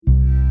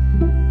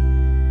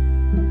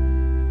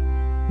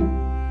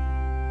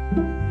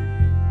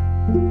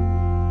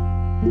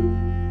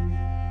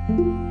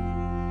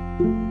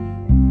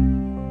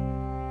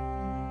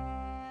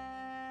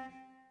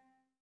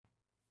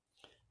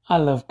I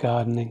love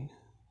gardening.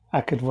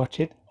 I could watch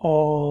it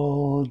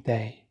all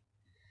day.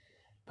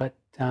 But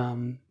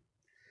I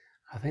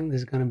think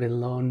there's going to be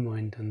lawn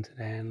mowing done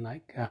today, and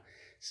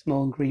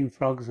small green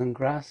frogs and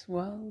grass,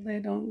 well, they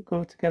don't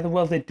go together.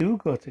 Well, they do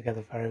go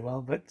together very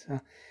well, but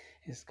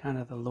it's kind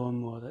of the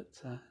lawnmower that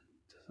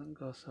doesn't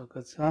go so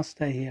good. So I'll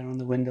stay here on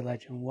the window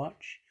ledge and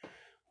watch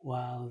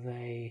while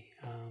they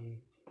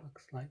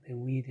looks like they're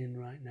weeding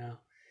right now.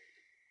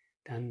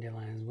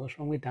 Dandelions. What's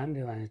wrong with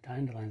dandelions?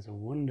 Dandelions are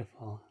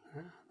wonderful.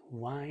 The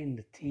wine,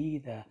 the tea,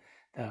 the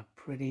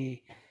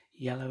pretty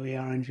yellowy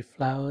orangey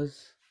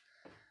flowers.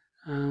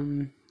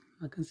 I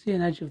can see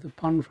an edge of the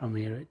pond from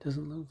here. It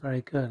doesn't look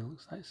very good. It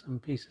looks like some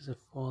pieces have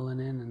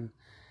fallen in, and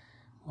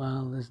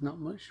well, there's not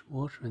much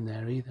water in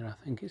there either.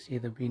 I think it's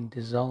either been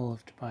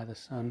dissolved by the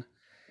sun.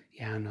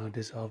 Yeah, no,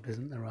 dissolved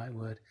isn't the right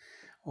word.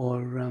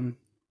 Or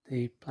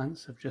the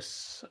plants have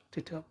just sucked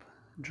it up,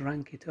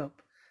 drank it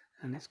up,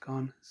 and it's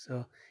gone.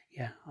 So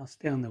yeah, I'll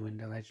stay on the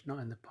window ledge, not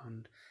in the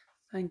pond.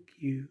 Thank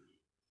you.